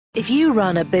If you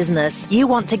run a business, you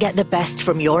want to get the best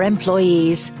from your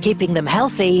employees. Keeping them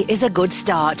healthy is a good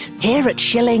start. Here at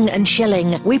Schilling &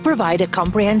 Schilling, we provide a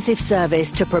comprehensive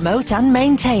service to promote and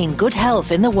maintain good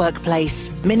health in the workplace,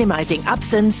 minimising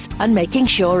absence and making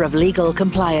sure of legal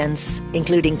compliance,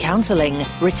 including counselling,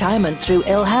 retirement through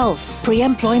ill health,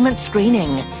 pre-employment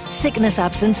screening, sickness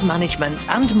absence management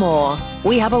and more.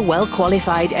 We have a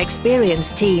well-qualified,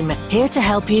 experienced team here to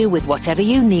help you with whatever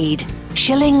you need.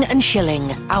 Schilling &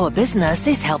 Schilling. Our business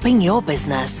is helping your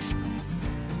business.